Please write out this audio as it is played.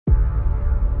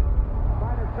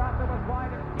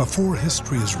Before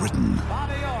history is written,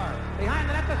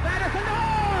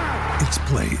 it's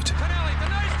played.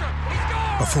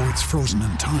 Before it's frozen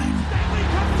in time,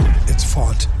 it's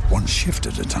fought one shift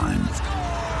at a time.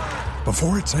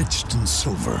 Before it's etched in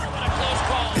silver,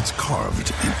 it's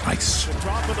carved in ice.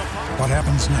 What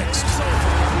happens next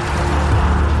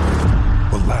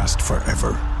will last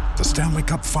forever. The Stanley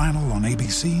Cup Final on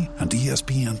ABC and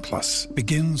ESPN Plus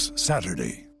begins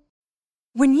Saturday.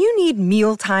 When you need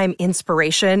mealtime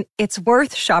inspiration, it's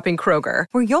worth shopping Kroger,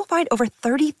 where you'll find over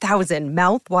 30,000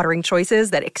 mouth-watering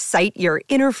choices that excite your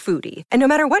inner foodie. And no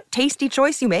matter what tasty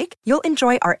choice you make, you'll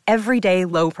enjoy our everyday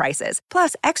low prices,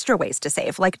 plus extra ways to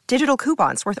save, like digital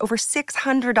coupons worth over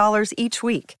 $600 each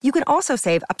week. You can also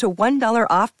save up to $1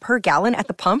 off per gallon at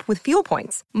the pump with fuel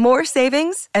points. More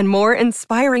savings and more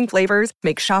inspiring flavors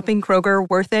make shopping Kroger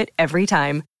worth it every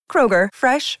time. Kroger,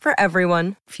 fresh for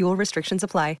everyone. Fuel restrictions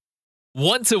apply.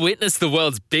 Want to witness the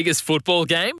world's biggest football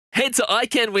game? Head to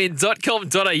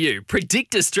iCanWin.com.au,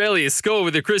 predict Australia's score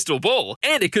with a crystal ball,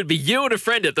 and it could be you and a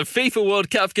friend at the FIFA World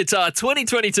Cup Qatar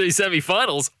 2022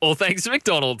 semi-finals, all thanks to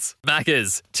McDonald's.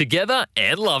 Maccas, together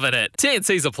and loving it.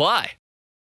 TNCs apply.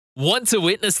 Want to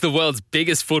witness the world's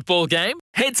biggest football game?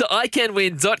 Head to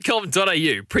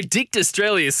iCanWin.com.au, predict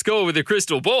Australia's score with a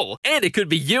crystal ball, and it could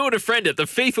be you and a friend at the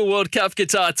FIFA World Cup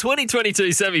Qatar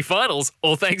 2022 semi-finals,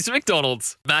 all thanks to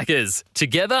McDonald's. Maccas,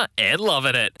 together and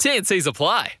loving it. TNCs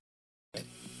apply.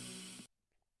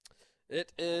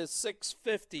 It is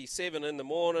 6:57 in the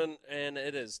morning, and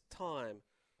it is time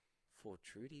for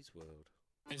Trudy's World.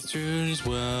 It's Trudy's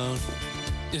World.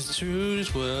 It's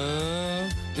Trudy's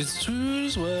World. It's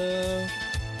Trudy's World.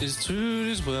 It's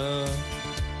Trudy's World.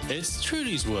 It's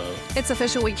Trudy's World. It's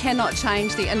official. We cannot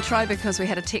change the intro because we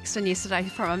had a text in yesterday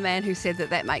from a man who said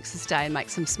that makes his day and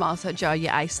makes him smile. So, Joe, you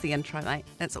aced the intro, mate.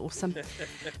 That's awesome.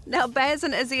 Now, Baz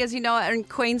and Izzy, as you know, are in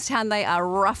Queenstown. They are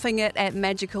roughing it at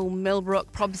magical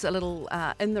Millbrook. Prob's a little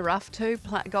in the rough too,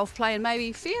 golf play, and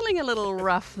maybe feeling a little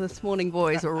rough this morning,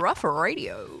 boys. Rough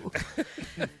radio.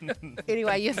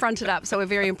 Anyway, you fronted up, so we're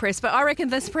very impressed. But I reckon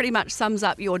this pretty much sums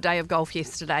up your day of golf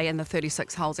yesterday and the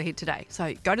 36 holes ahead today.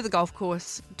 So go to the golf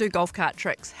course, do golf cart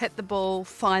tricks, hit the ball,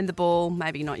 find the ball,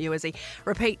 maybe not you, Izzy,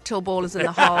 repeat till ball is in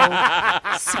the hole,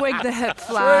 swig the hip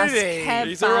flask, have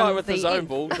He's fun. all right with his own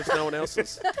ball, just no one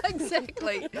else's.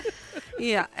 Exactly.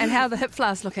 Yeah, and how are the hip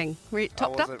flask looking?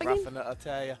 Topped up again? Roughing it, I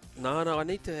tell you. No, I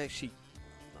need to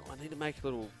make a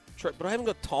little trip, but I haven't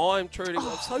got time, Trudy.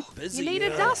 I'm so busy. You need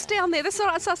a dust down there. That's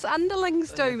what us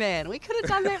underlings do, man. We could have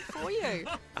done that for you.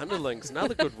 Underlings,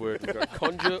 another good word. We've got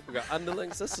conduit, we've got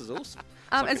underlings. This is awesome.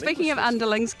 And speaking of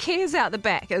underlings, Kez out the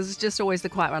back is just always the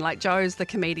quiet one. Like Joe's the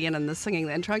comedian and the singing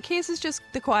the intro. And Kez is just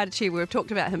the quiet achiever. We've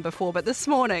talked about him before, but this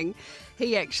morning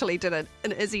he actually did an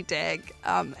Izzy Dag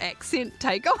accent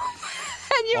takeoff.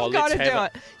 And you've got to do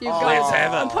it. Let's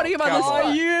have it. I'm putting him on the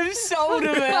spot. You've sold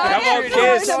him. Come on,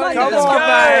 Kez. Come on, go.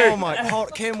 Oh my!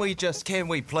 Can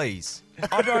we please?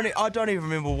 I don't even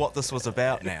remember what this was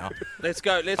about now. Let's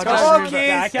go. Let's Come go. on,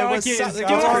 Kez.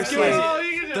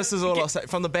 This is all I'll say.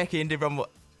 From the back end, everyone will,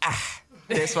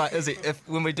 That's right, Izzy.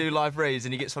 When we do live reads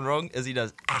and he gets one wrong, Izzy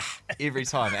does every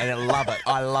time. And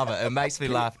I love it. It makes me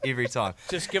laugh every time.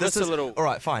 Just give us a little. All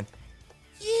right, fine.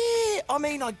 Yeah, I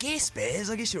mean, I guess, Baz.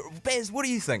 Baz, what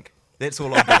do you think? That's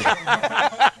all I'm getting.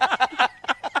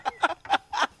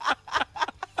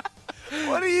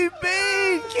 What do you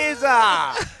mean,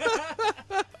 Keza?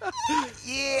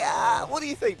 Yeah, what do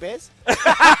you think, Baz?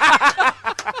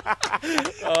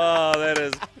 Oh, that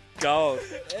is gold.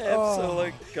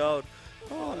 Absolute gold.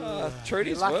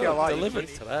 Trudy's World delivered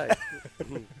today.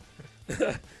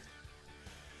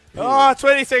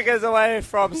 20 seconds away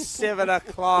from 7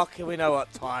 o'clock, and we know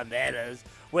what time that is.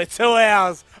 We're 2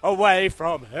 hours away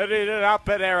from hitting it up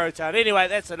at Arrowtown. Anyway,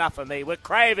 that's enough of me. We're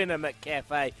craving a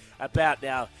McCafe about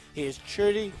now. Here's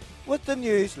Trudy with the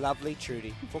news. Lovely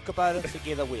Trudy. For Kubota,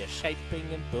 together we are shaping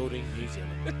and building New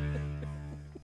Zealand.